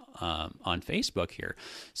on the on Facebook here.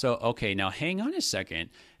 So, okay, now hang on a second.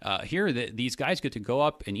 Here, these guys get to go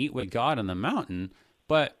up and eat with God on the mountain,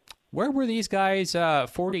 but where were these guys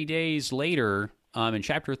 40 days later in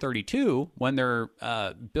chapter 32 when they're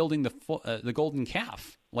building the golden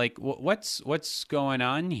calf? Like, what's going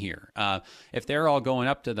on here? If they're all going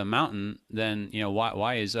up to the mountain, then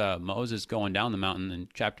why is Moses going down the mountain in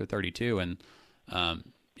chapter 32? And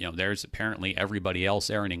there's apparently everybody else,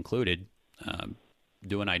 Aaron included,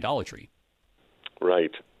 doing idolatry.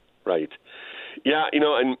 Right. Yeah,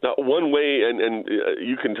 and one way, and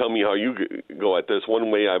you can tell me how you go at this. One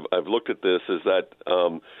way I've looked at this is that,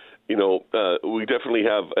 we definitely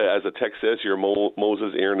have, as the text says here,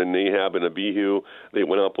 Moses, Aaron, and Nahab and Abihu. They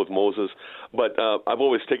went up with Moses, but I've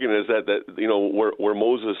always taken it as that where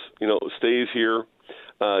Moses stays here,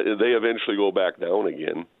 they eventually go back down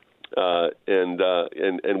again, and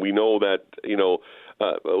we know that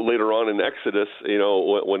later on in Exodus,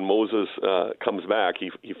 when Moses comes back,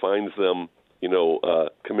 he finds them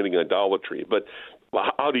committing idolatry. But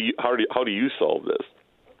how do you solve this?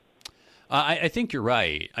 I think you're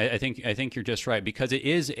right. I think you're just right, because it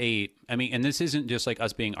is and this isn't just like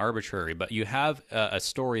us being arbitrary, but you have a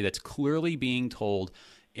story that's clearly being told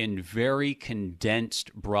in very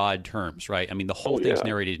condensed, broad terms, right? I mean, the whole thing's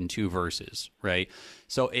narrated in 2 verses, right?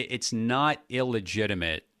 So it's not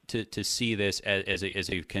illegitimate to see this as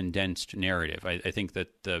a condensed narrative. I think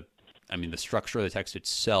that the structure of the text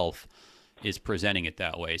itself is presenting it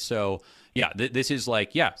that way. So this is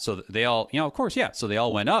like, so they all, of course, so they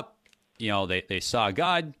all went up, they saw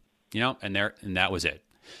God, and that was it.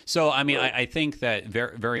 So, I mean, I think that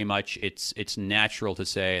very, very much it's natural to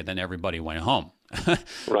say then everybody went home.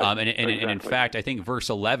 And in fact, I think verse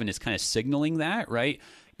 11 is kind of signaling that, right?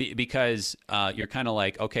 Because you're kind of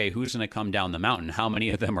like, okay, who's going to come down the mountain? How many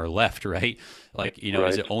of them are left, right? Like,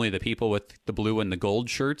 is it only the people with the blue and the gold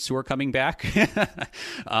shirts who are coming back?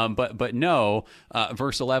 But no,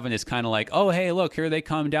 verse 11 is kind of like, oh, hey, look, here they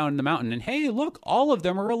come down the mountain, and hey, look, all of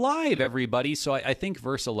them are alive, everybody. So I think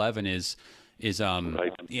verse 11 is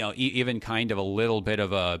even kind of a little bit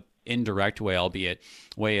of a indirect way, albeit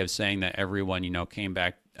way of saying that everyone came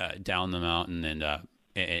back down the mountain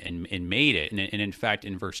and made it. And in fact,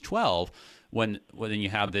 in verse 12, when you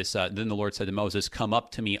have this, then the Lord said to Moses, "Come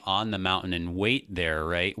up to me on the mountain and wait there."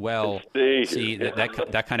 Right? Well, see,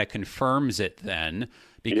 that kind of confirms it then,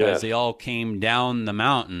 because they all came down the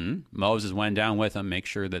mountain. Moses went down with them, make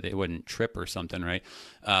sure that they wouldn't trip or something, right?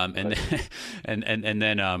 And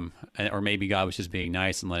then or maybe God was just being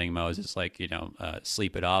nice and letting Moses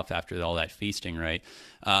sleep it off after all that feasting, right?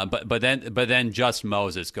 But then just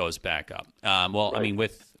Moses goes back up. I mean,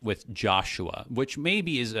 with Joshua, which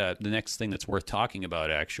maybe is the next thing that's worth talking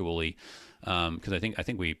about, actually, because I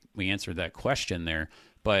think we answered that question there.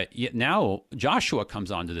 But yet now Joshua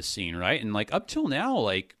comes onto the scene, right? And up till now,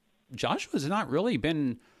 Joshua's not really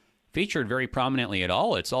been featured very prominently at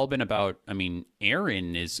all. It's all been about,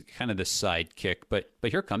 Aaron is kind of the sidekick, but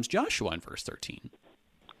here comes Joshua in verse 13.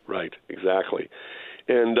 Right, exactly.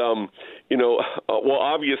 And, well,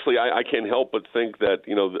 obviously I can't help but think that,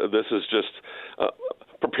 this is just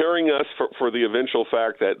preparing us for the eventual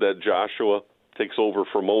fact that Joshua takes over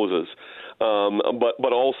for Moses.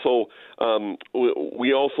 But also,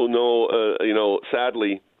 we also know,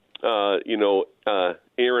 sadly,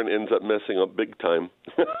 Aaron ends up messing up big time.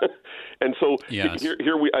 And so yes.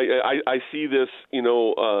 here I see this,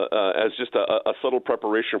 as just a subtle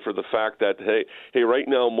preparation for the fact that, hey, right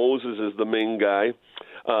now Moses is the main guy.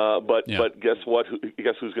 But guess what?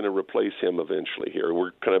 Guess who's going to replace him eventually here?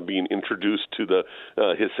 We're kind of being introduced to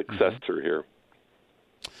his successor here.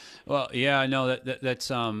 Well, yeah, no,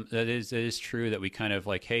 that is true. That we kind of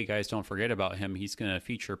like, hey guys, don't forget about him. He's going to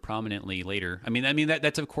feature prominently later. I mean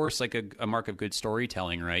that's of course like a mark of good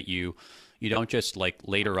storytelling, right? You don't just like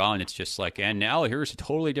later on. It's just like, and now here's a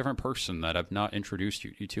totally different person that I've not introduced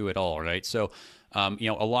you to at all, right? So,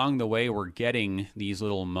 along the way, we're getting these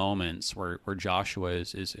little moments where Joshua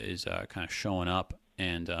is kind of showing up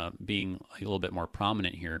and being a little bit more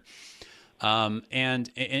prominent here. And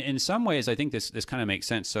in some ways, I think this kind of makes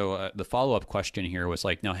sense. So the follow-up question here was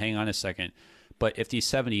like, now hang on a second. But if these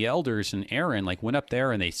 70 elders and Aaron like went up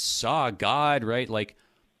there and they saw God, right? Like,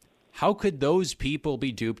 how could those people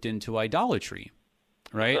be duped into idolatry,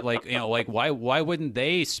 right? Like, like why wouldn't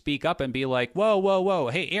they speak up and be like, whoa,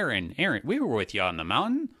 hey, Aaron, we were with you on the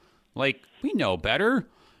mountain. Like, we know better.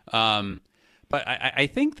 But I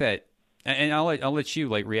think that, and I'll let you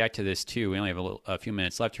like react to this too. We only have a few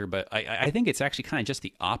minutes left here, but I think it's actually kind of just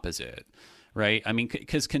the opposite, right? I mean,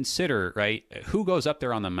 because consider, right, who goes up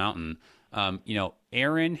there on the mountain?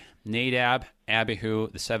 Aaron, Nadab, Abihu,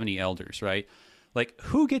 the 70 elders, right? Like,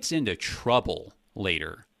 who gets into trouble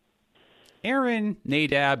later? Aaron,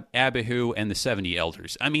 Nadab, Abihu, and the 70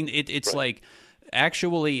 elders. I mean, it's right. Like,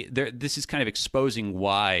 actually, this is kind of exposing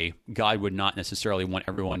why God would not necessarily want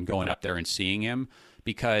everyone going up there and seeing him,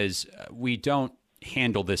 because we don't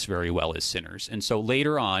handle this very well as sinners. And so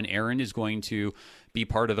later on, Aaron is going to be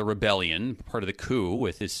part of the rebellion, part of the coup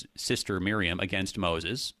with his sister Miriam against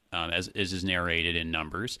Moses, as is narrated in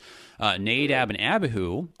Numbers. Nadab and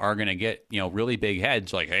Abihu are going to get really big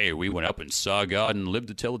heads, like, hey, we went up and saw God and lived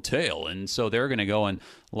to tell a tale. And so they're going to go and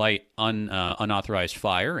light unauthorized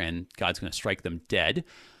fire, and God's going to strike them dead.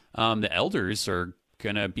 The elders are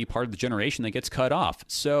going to be part of the generation that gets cut off.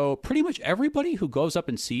 So pretty much everybody who goes up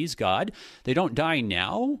and sees God, they don't die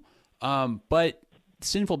now, but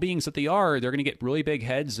sinful beings that they are, they're going to get really big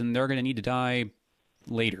heads, and they're going to need to die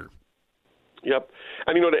later. Yep.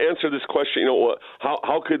 And, to answer this question,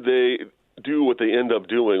 how could they do what they end up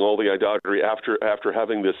doing, all the idolatry, after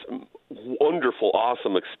having this wonderful,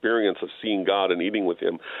 awesome experience of seeing God and eating with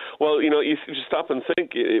him? Well, you just stop and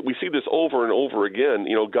think. We see this over and over again.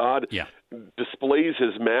 God displays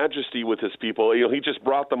his majesty with his people. He just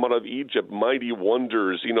brought them out of Egypt, mighty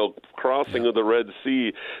wonders, crossing of the Red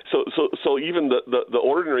Sea. So even the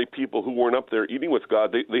ordinary people who weren't up there eating with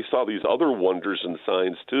God, they saw these other wonders and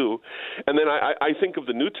signs too. And then I think of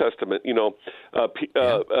the New Testament,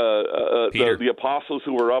 the apostles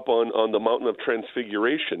who were up on the mountain of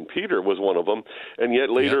Transfiguration. Peter was one of them, and yet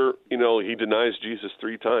later, he denies Jesus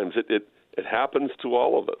 3 times. It happens to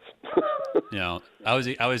all of us.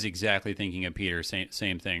 I was exactly thinking of Peter.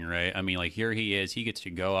 Same thing, right? I mean, like, here he is. He gets to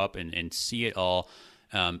go up and see it all,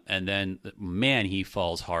 and then, man, he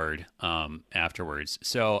falls hard afterwards.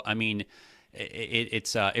 So, I mean,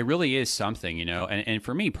 it really is something, And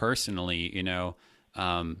for me personally,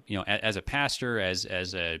 as a pastor, as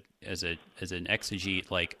an exegete,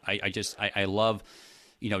 like I love,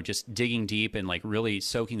 just digging deep and like really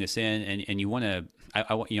soaking this in, and you want to,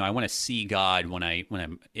 I want to see God when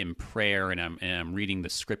I'm in prayer and I'm reading the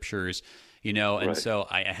scriptures, and right. So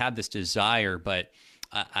I have this desire, but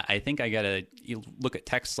I think I got to look at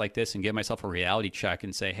texts like this and give myself a reality check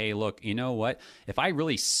and say, hey, look, you know what? If I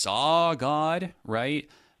really saw God, right,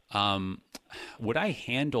 would I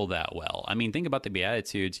handle that well? I mean, think about the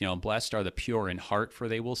Beatitudes, blessed are the pure in heart, for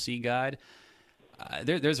they will see God.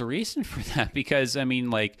 There's a reason for that, because, I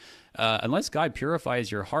mean, like, unless God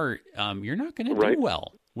purifies your heart, you're not going to do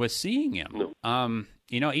well with seeing him. No.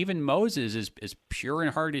 Even Moses, as pure in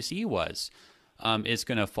heart as he was, is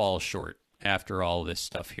going to fall short after all this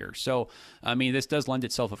stuff here. So, I mean, this does lend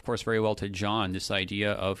itself, of course, very well to John, this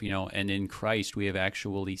idea of, and in Christ we have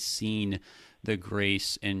actually seen the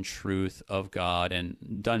grace and truth of God and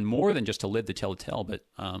done more than just to live to tell a tale, but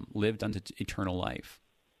lived unto eternal life.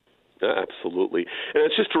 Absolutely. And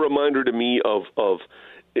it's just a reminder to me of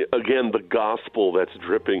again, the gospel that's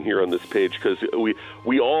dripping here on this page, because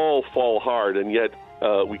we all fall hard, and yet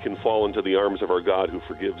we can fall into the arms of our God who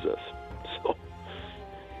forgives us. So.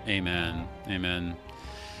 Amen.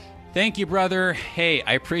 Thank you, brother. Hey,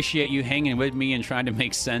 I appreciate you hanging with me and trying to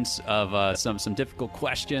make sense of some difficult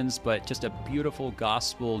questions, but just a beautiful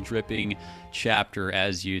gospel-dripping chapter,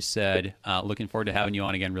 as you said. Looking forward to having you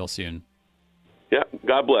on again real soon. Yeah,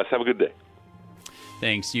 God bless. Have a good day.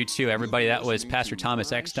 Thanks. You too, everybody. That was Pastor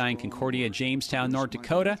Thomas Eckstein, Concordia, Jamestown, North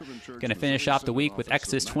Dakota. Going to finish off the week with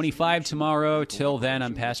Exodus 25 tomorrow. Till then,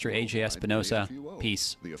 I'm Pastor A.J. Espinosa.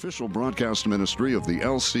 Peace. The official broadcast ministry of the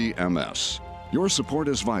LCMS. Your support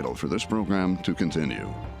is vital for this program to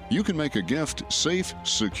continue. You can make a gift safe,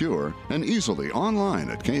 secure, and easily online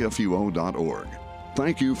at kfuo.org.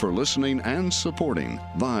 Thank you for listening and supporting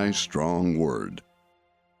Thy Strong Word.